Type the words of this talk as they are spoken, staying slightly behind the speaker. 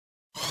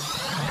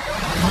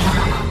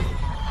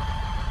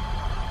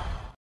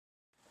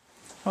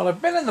Well,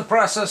 I've been in the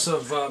process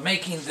of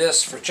making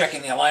this for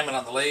checking the alignment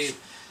on the lathe,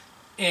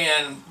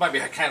 and might be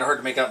kind of hard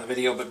to make out in the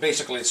video, but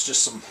basically it's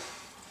just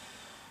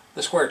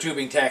the square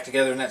tubing tacked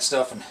together and that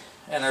stuff,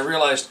 and I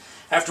realized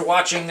after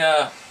watching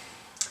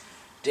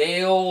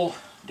Dale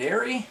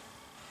Derry,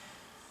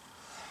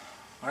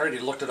 I already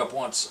looked it up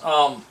once,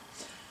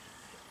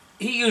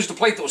 he used a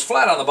plate that was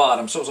flat on the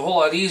bottom, so it was a whole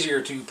lot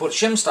easier to put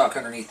shim stock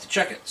underneath to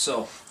check it.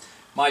 So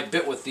my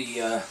bit with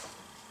the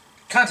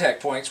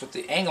contact points with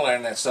the angle iron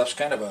and that stuff's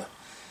kind of a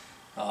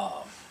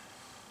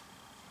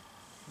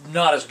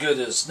not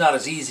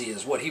as easy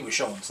as what he was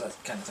showing, so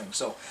that kind of thing.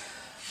 So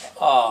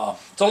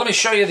so let me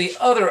show you the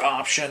other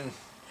option.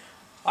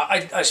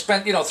 I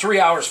spent 3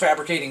 hours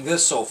fabricating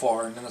this so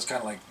far, and then it's kind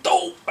of like,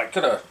 oh, I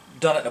could have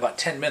done it in about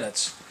 10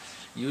 minutes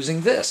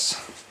using this.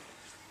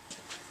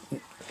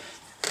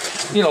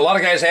 A lot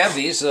of guys have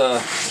these,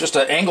 just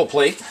an angle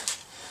plate.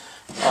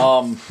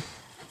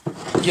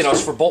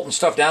 It's for bolting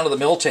stuff down to the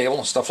mill table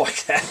and stuff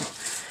like that.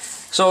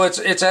 So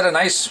it's at a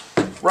nice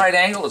right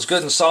angle. It's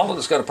good and solid.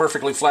 It's got a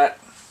perfectly flat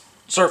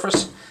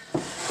surface.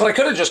 But I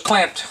could have just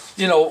clamped,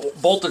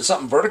 bolted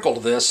something vertical to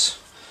this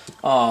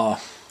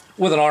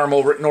with an arm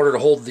over it in order to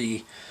hold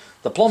the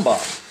plumb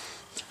bob.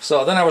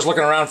 So then I was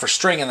looking around for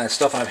string and that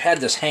stuff, and I've had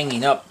this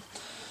hanging up,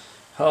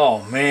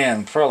 oh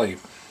man, probably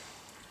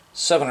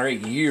 7 or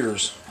 8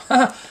 years.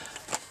 Quite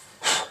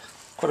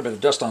a bit of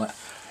dust on it.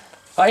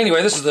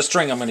 Anyway, this is the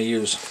string I'm going to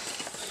use.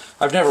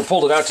 I've never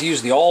pulled it out to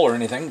use the awl or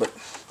anything, but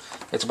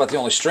it's about the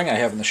only string I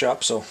have in the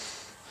shop, so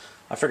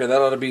I figured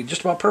that ought to be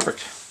just about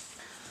perfect.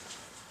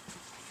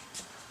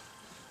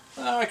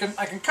 I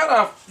can cut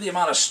off the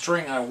amount of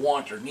string I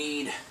want or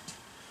need,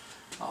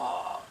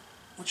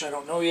 which I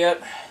don't know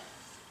yet.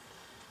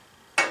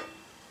 And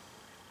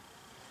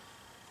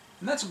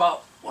that's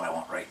about what I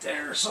want right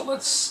there. So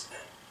let's...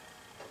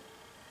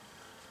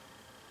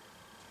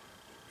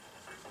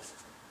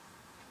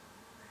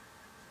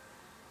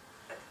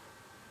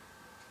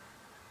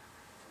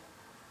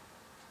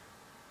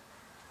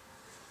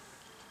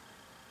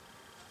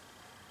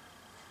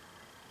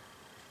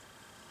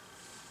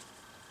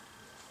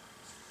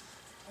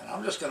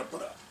 I'm just going to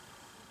put a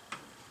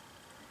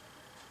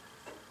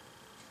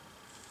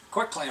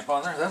quick clamp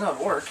on there. That ought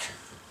to work.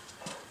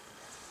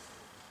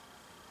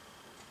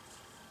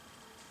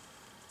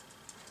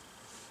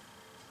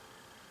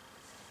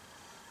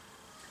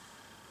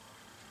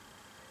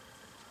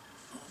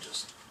 I'll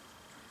just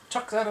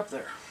tuck that up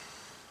there.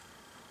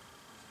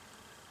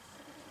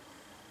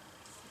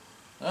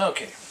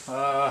 Okay,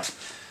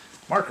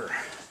 marker.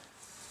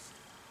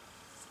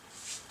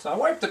 So I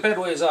wiped the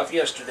bedways off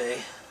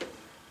yesterday.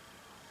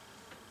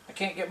 I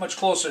can't get much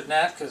closer than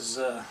that because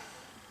of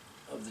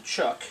the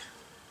chuck.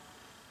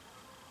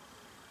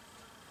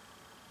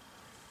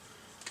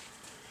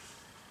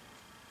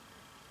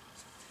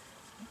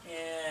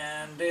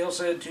 And Dale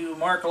said to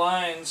mark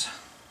lines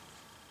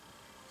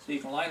so you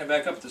can line it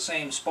back up at the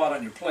same spot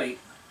on your plate.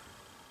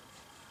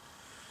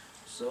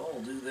 So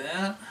we'll do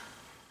that.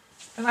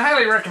 And I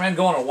highly recommend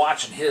going and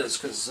watching his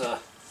because,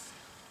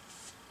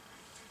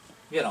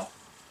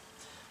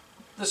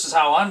 this is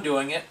how I'm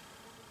doing it.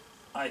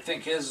 I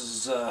think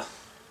his is,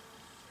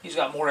 he's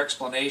got more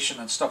explanation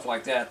and stuff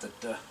like that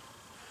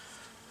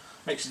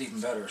makes it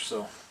even better.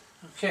 So,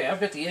 okay,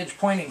 I've got the edge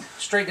pointing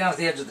straight down to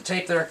the edge of the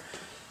tape there.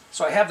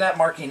 So I have that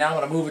marking. Now I'm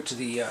going to move it to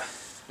the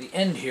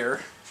end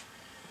here.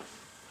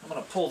 I'm going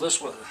to pull this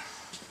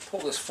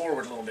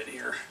forward a little bit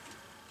here.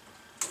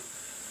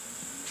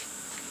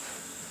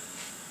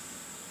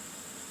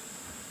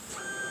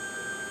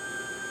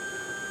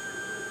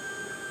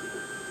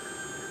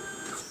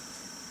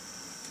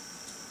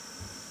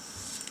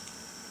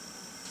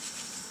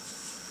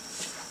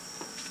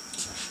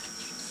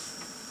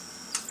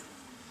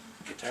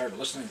 Tired of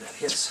listening to that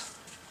hiss.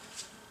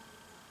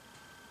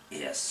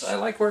 Yes, I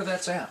like where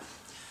that's at.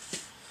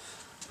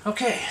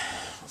 Okay,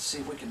 let's see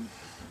if we can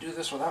do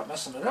this without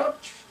messing it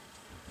up.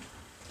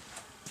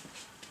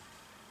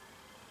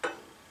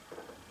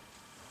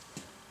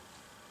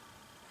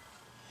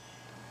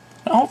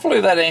 Now, hopefully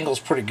that angle's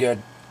pretty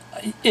good.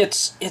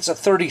 It's a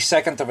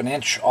 32nd of an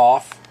inch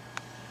off.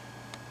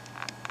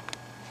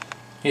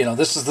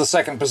 This is the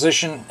second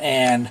position,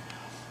 and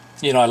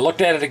I looked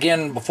at it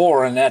again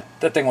before, and that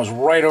thing was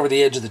right over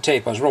the edge of the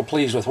tape. I was real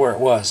pleased with where it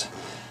was.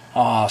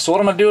 So what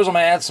I'm going to do is I'm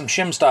going to add some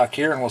shim stock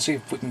here, and we'll see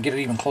if we can get it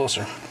even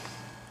closer.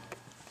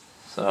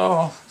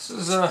 So this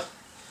is a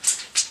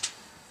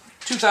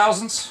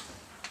 2000s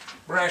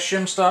brass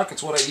shim stock.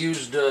 It's what I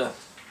used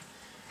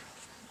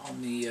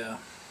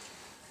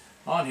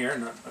on here,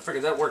 and I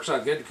figured that works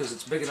out good because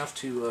it's big enough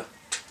to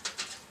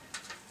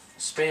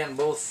span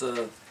both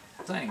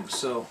things.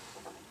 So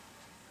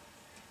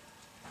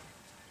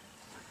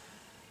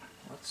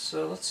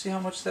let's see how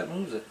much that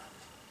moves it.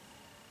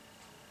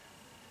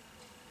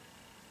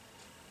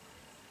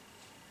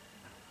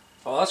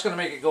 Oh, that's going to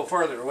make it go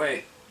farther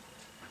away.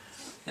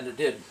 And it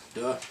did.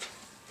 Duh.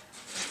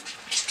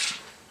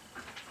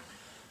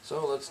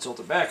 So let's tilt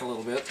it back a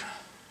little bit.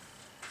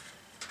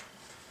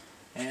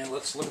 And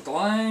let's look at the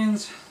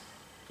lines,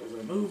 because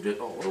I moved it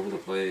all over the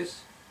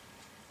place.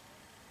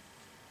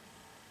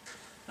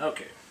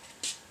 Okay.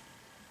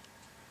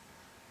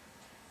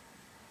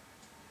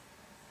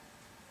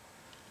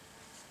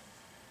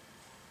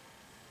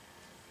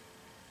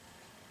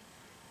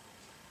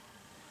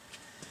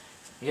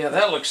 Yeah,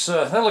 that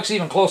looks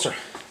even closer. I'm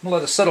gonna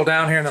let it settle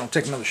down here and then I'll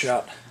take another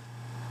shot.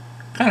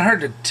 Kind of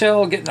hard to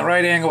tell getting the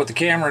right angle with the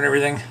camera and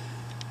everything.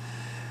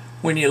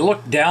 When you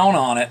look down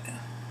on it,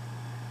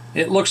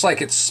 it looks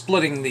like it's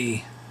splitting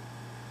the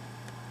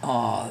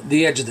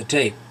edge of the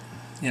tape.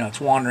 You know,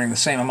 it's wandering the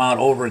same amount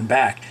over and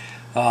back.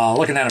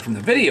 Looking at it from the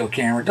video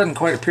camera, it doesn't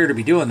quite appear to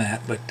be doing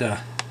that, but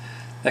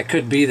that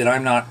could be that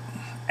I'm not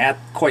at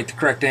quite the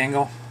correct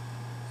angle.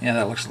 Yeah,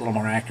 that looks a little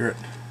more accurate.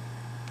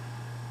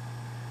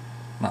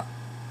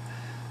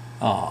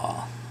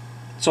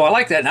 So I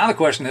like that. Now the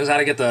question is how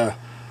to get the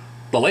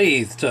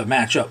lathe to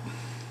match up.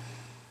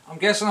 I'm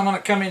guessing I'm going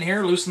to come in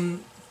here,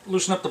 loosen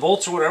up the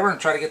bolts or whatever, and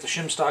try to get the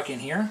shim stock in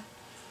here.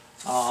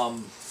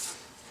 I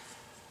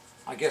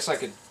guess I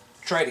could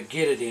try to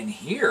get it in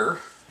here.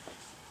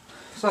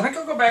 So I think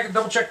I'll go back and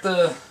double check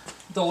the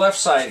left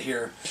side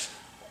here.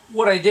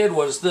 What I did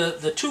was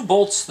the two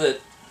bolts that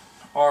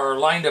are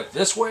lined up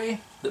this way,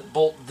 that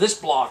bolt this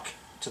block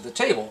to the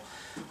table,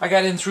 I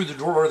got in through the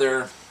drawer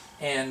there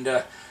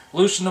and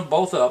loosened them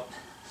both up,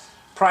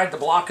 pried the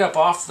block up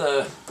off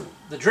the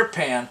drip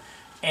pan,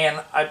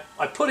 and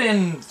I put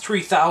in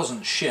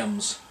 3,000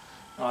 shims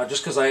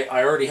just because I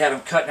already had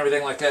them cut and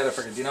everything like that. I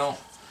figured, you know,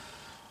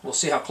 we'll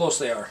see how close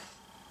they are.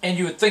 And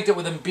you would think that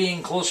with them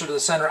being closer to the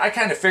center, I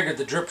kind of figured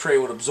the drip tray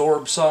would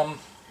absorb some.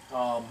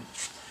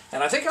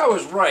 And I think I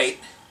was right,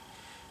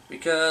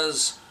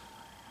 because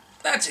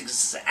that's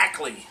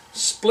exactly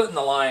splitting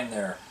the line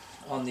there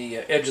on the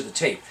edge of the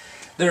tape.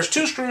 There's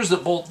two screws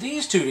that bolt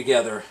these two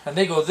together, and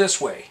they go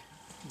this way.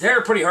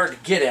 They're pretty hard to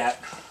get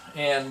at,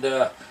 and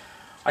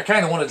I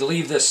kind of wanted to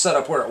leave this set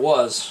up where it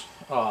was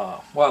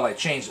while I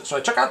changed it. So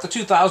I took out the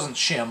 2000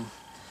 shim,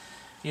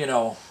 you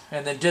know,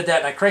 and then did that,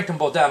 and I cranked them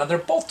both down, and they're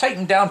both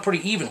tightened down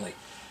pretty evenly.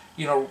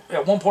 You know,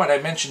 at one point I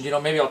mentioned, you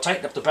know, maybe I'll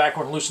tighten up the back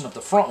one and loosen up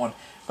the front one,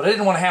 but I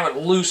didn't want to have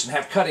it loose and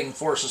have cutting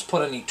forces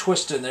put any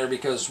twist in there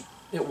because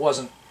it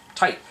wasn't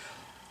tight.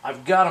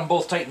 I've got them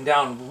both tightened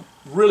down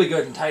really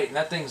good and tight, and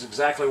that thing's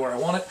exactly where I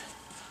want it.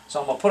 So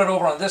I'm going to put it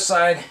over on this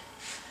side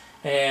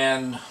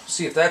and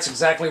see if that's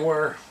exactly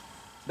where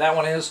that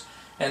one is,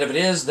 and if it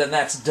is, then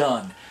that's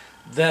done.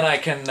 Then I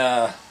can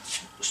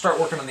start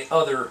working on the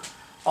other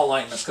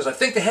alignments, because I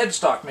think the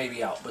headstock may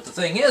be out. But the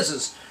thing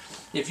is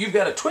if you've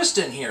got a twist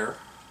in here,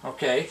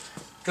 okay,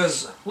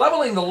 because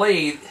leveling the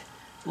lathe,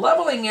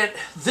 leveling it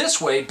this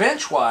way,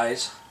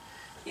 bench-wise,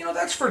 you know,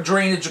 that's for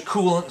drainage of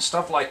coolant and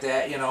stuff like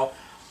that, you know.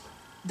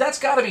 That's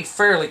got to be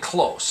fairly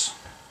close.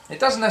 It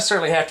doesn't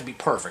necessarily have to be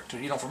perfect.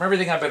 You know, from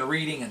everything I've been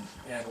reading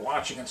and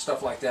watching and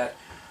stuff like that,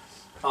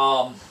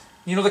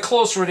 you know, the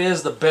closer it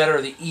is, the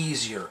better, the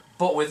easier.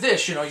 But with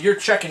this, you know, you're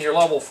checking your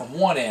level from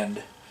one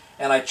end,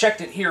 and I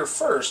checked it here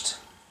first,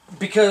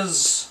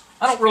 because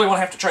I don't really want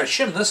to have to try to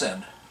shim this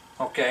end,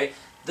 okay?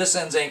 This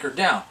end's anchored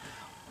down.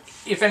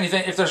 If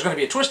anything, if there's going to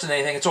be a twist in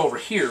anything, it's over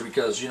here,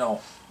 because, you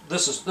know,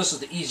 this is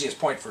the easiest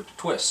point for it to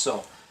twist.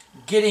 So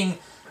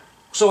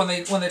when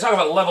they talk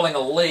about leveling a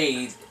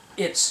lathe,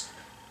 it's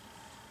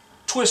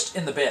twist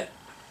in the bed,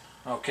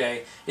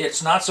 okay?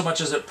 It's not so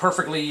much as it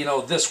perfectly, you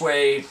know, this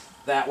way,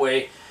 that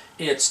way.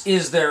 It's,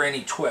 is there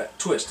any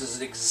twist?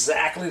 Is it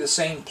exactly the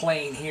same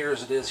plane here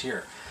as it is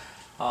here?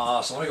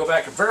 So let me go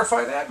back and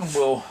verify that, and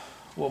we'll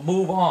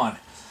move on.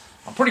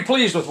 I'm pretty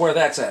pleased with where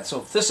that's at. So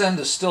if this end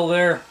is still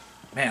there,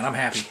 man, I'm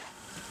happy.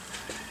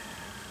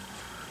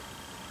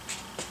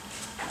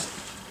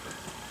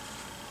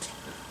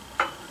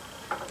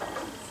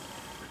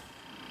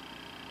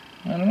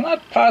 And I'm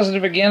not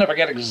positive again if I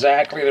got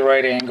exactly the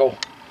right angle,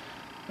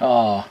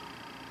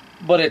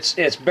 but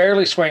it's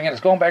barely swinging.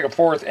 It's going back and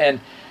forth, and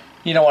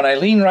you know, when I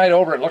lean right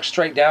over it, look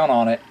straight down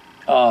on it,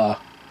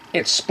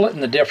 it's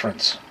splitting the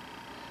difference.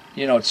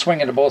 You know, it's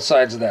swinging to both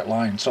sides of that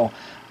line. So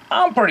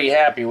I'm pretty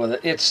happy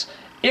with it.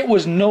 It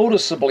was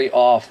noticeably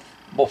off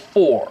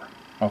before.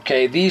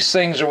 Okay, these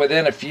things are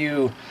within a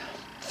few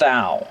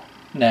thou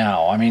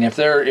now. I mean, if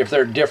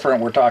they're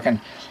different, we're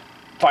talking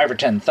 5 or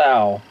 10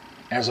 thou,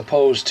 as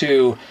opposed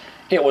to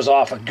it was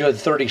off a good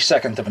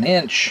 32nd of an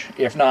inch,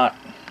 if not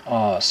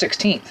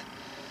 16th.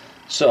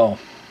 So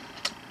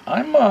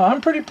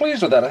I'm pretty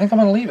pleased with that. I think I'm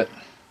going to leave it.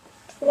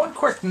 One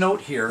quick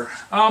note here.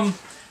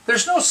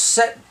 There's no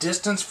set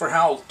distance for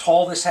how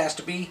tall this has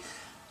to be.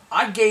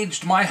 I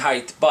gauged my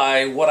height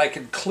by what I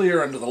could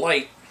clear under the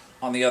light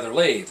on the other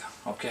lathe,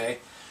 okay?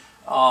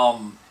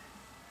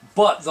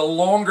 But the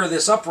longer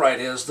this upright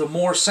is, the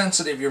more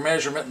sensitive your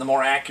measurement and the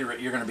more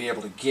accurate you're going to be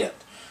able to get.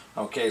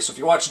 Okay, so if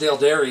you watch Dale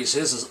Derry's,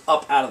 his is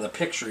up out of the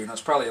picture. You know,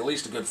 it's probably at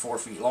least a good 4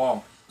 feet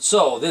long.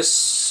 So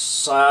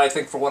this, I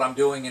think for what I'm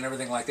doing and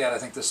everything like that, I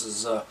think this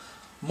is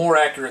more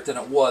accurate than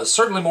it was.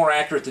 Certainly more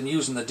accurate than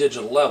using the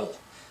digital level.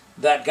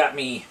 That got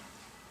me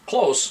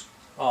close.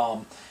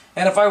 And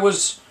if I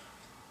was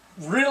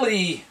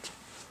really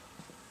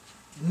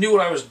knew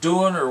what I was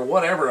doing or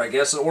whatever, I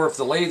guess, or if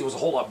the lathe was a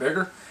whole lot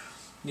bigger,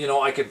 you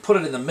know, I could put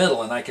it in the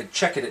middle and I could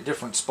check it at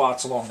different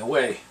spots along the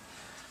way.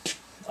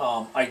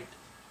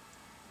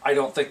 I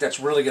don't think that's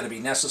really going to be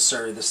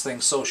necessary. This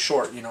thing's so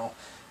short, you know.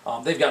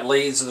 They've got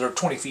lathes that are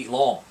 20 feet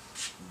long.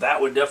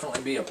 That would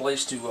definitely be a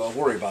place to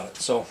worry about it.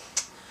 So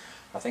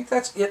I think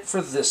that's it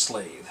for this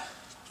lathe,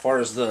 as far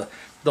as the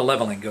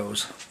leveling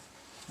goes.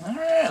 All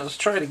right, let's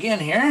try it again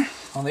here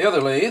on the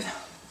other lathe.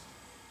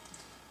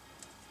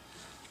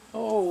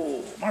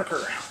 Oh,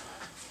 marker.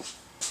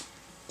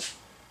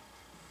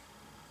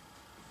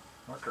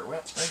 Marker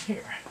went right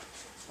here.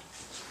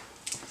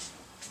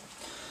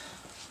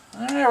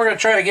 Alright, we're going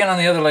to try it again on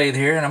the other lathe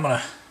here, and I'm going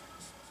to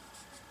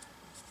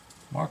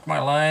mark my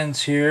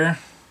lines here.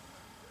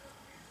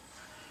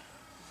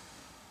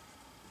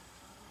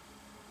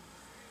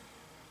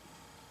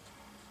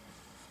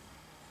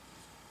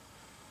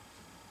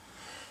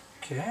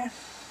 Okay.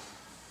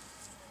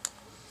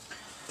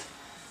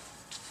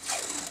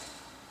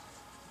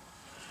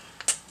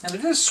 And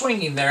it is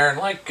swinging there, and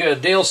like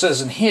Dale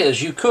says in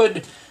his, you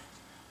could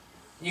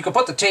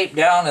put the tape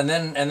down and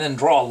then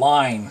draw a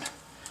line.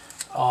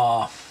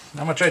 I'm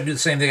going to try to do the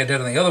same thing I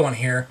did on the other one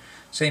here.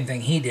 Same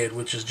thing he did,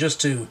 which is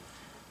just to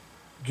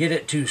get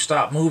it to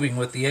stop moving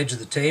with the edge of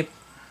the tape.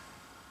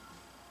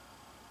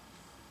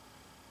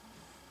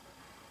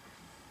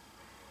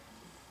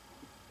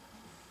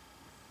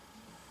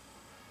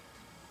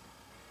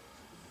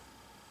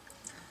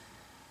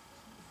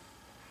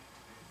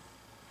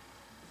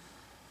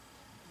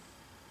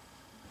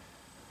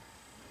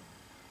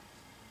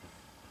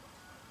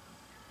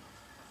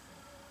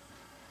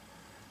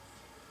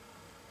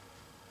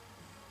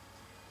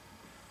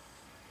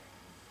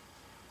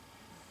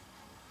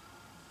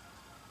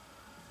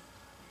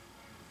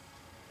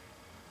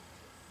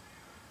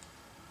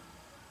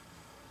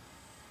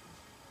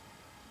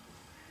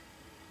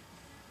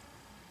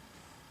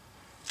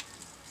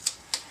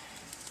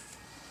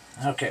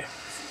 Okay.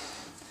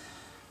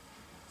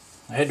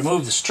 I had to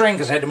move the string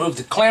because I had to move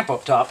the clamp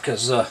up top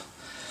because it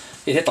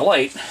hit the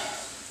light.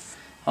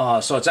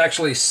 So it's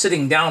actually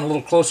sitting down a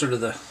little closer to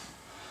the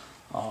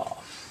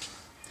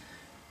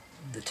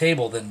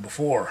table than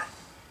before.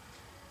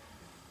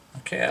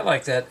 Okay, I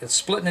like that. It's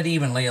splitting it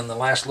evenly in the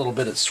last little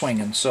bit it's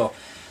swinging. So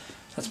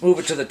let's move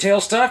it to the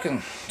tailstock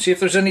and see if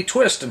there's any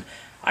twist. And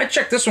I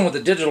checked this one with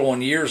the digital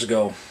one years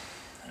ago,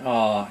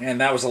 and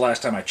that was the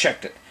last time I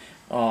checked it.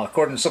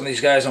 According to some of these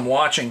guys I'm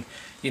watching,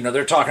 you know,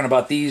 they're talking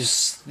about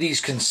these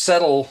can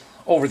settle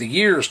over the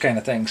years kind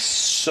of thing.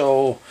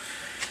 So,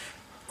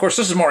 of course,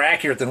 this is more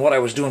accurate than what I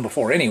was doing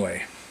before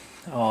anyway.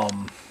 So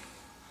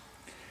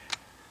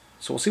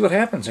we'll see what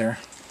happens here.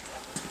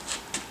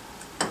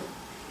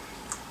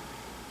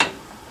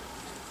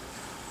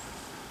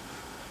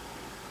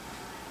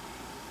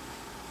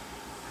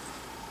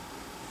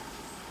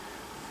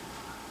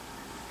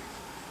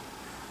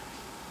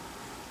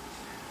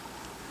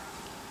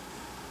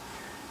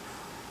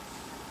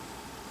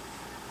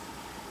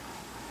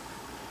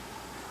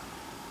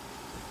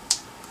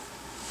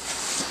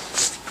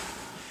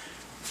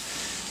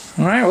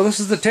 Alright, well, this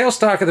is the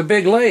tailstock of the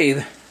big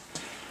lathe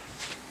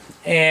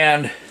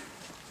and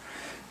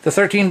the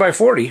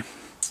 13x40,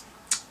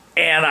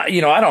 and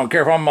you know, I don't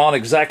care if I'm on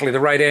exactly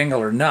the right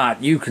angle or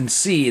not, you can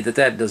see that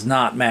that does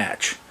not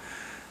match.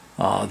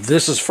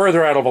 This is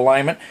further out of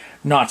alignment.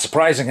 Not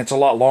surprising, it's a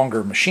lot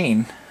longer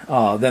machine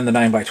than the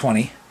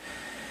 9x20.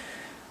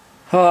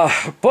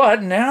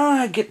 But now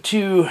I get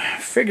to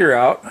figure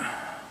out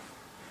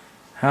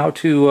how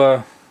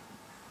to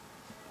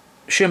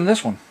shim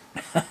this one.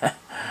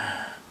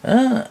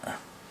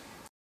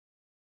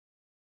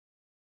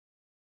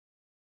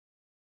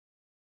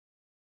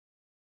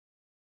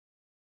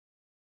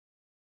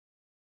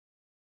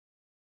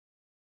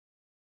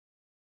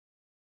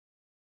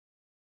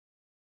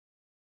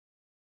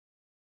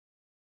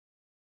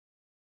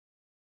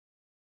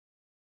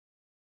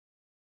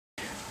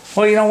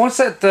 Well, you know, once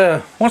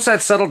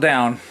that settled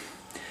down,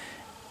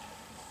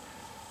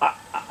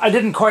 I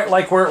didn't quite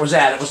like where it was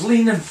at. It was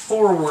leaning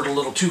forward a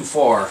little too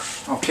far.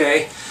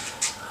 Okay.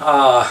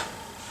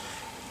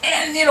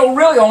 And, you know,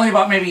 really only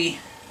about maybe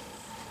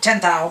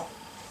 10 thou,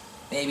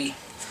 maybe.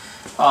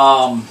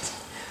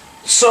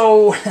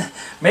 So,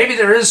 maybe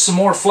there is some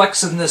more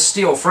flex in this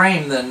steel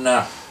frame than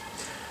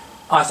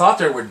I thought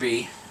there would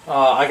be.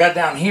 I got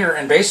down here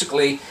and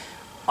basically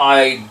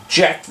I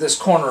jacked this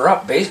corner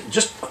up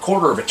just a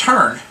quarter of a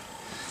turn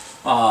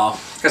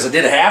because I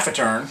did a half a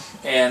turn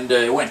and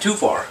it went too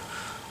far.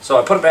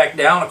 So I put it back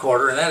down a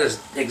quarter, and that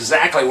is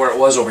exactly where it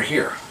was over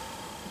here.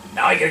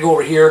 Now I gotta go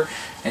over here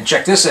and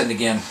check this end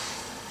again.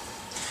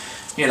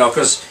 You know,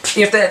 because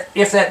if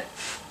that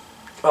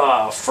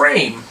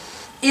frame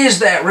is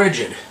that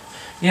rigid,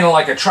 you know,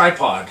 like a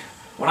tripod,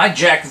 when I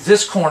jack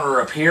this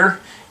corner up here,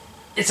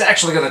 it's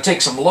actually going to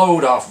take some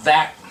load off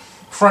that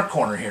front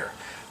corner here,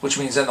 which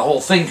means then the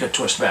whole thing could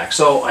twist back.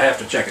 So I have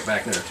to check it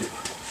back there too.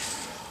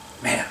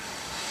 Man,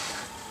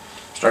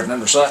 starting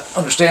to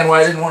understand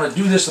why I didn't want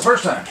to do this the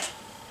first time.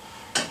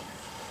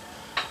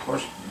 Of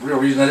course, the real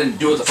reason I didn't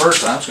do it the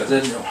first time is because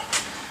I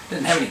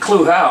didn't have any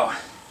clue how.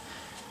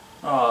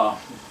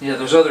 Yeah,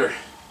 there's other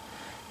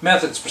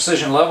methods,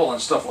 precision level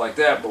and stuff like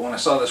that, but when I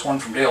saw this one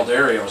from Dale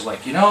Derry, I was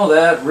like, you know,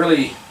 that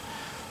really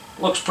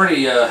looks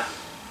pretty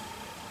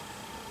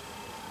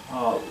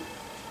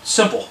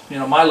simple, you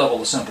know, my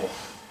level of simple.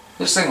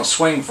 This thing will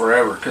swing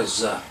forever,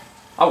 because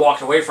I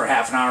walked away for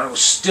half an hour and it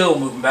was still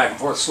moving back and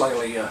forth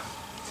slightly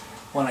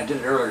when I did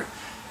it earlier.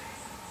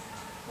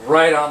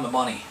 Right on the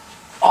money.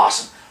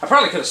 Awesome. I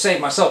probably could have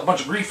saved myself a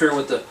bunch of grief here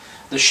with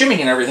the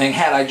shimming and everything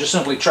had I just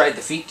simply tried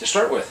the feet to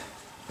start with.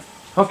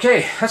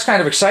 Okay, that's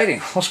kind of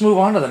exciting. Let's move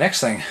on to the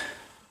next thing.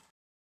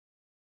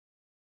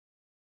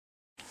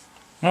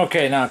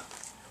 Okay, now,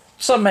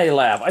 some may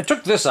laugh. I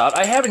took this out.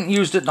 I haven't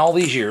used it in all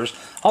these years.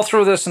 I'll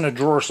throw this in a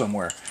drawer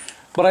somewhere.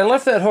 But I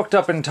left that hooked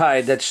up and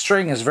tied. That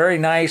string is very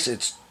nice.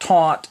 It's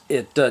taut.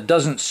 It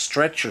doesn't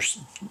stretch or,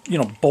 you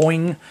know,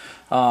 boing.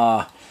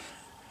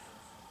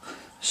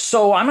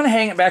 So I'm going to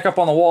hang it back up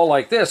on the wall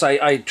like this.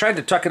 I tried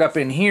to tuck it up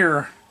in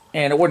here,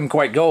 and it wouldn't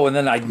quite go, and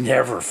then I'd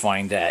never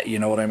find that, you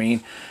know what I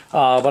mean?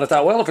 But I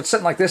thought, well, if it's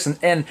sitting like this,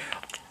 and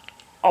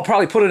I'll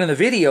probably put it in the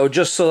video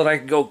just so that I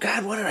can go,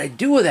 God, what did I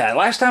do with that?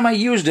 Last time I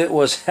used it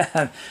was,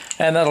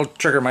 and that'll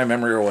trigger my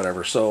memory or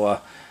whatever. So,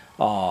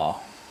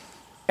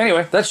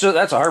 anyway, that's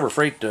a Harbor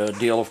Freight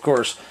deal, of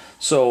course.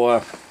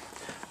 So,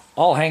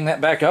 I'll hang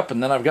that back up,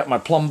 and then I've got my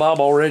plumb bob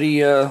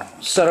already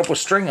set up with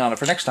string on it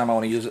for next time I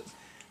want to use it.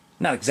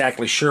 Not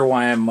exactly sure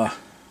why I'm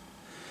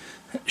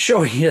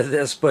showing you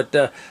this, but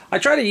I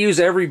try to use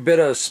every bit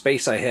of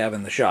space I have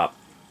in the shop.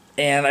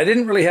 And I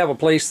didn't really have a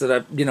place that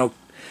I, you know,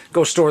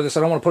 go store this. I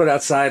don't want to put it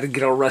outside and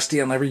get all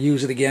rusty. I'll never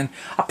use it again.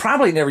 I'll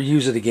probably never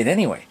use it again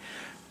anyway.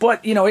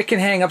 But, you know, it can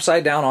hang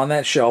upside down on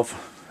that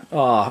shelf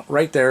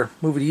right there.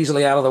 Move it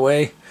easily out of the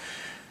way.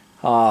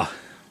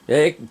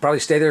 It can probably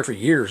stay there for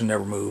years and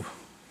never move.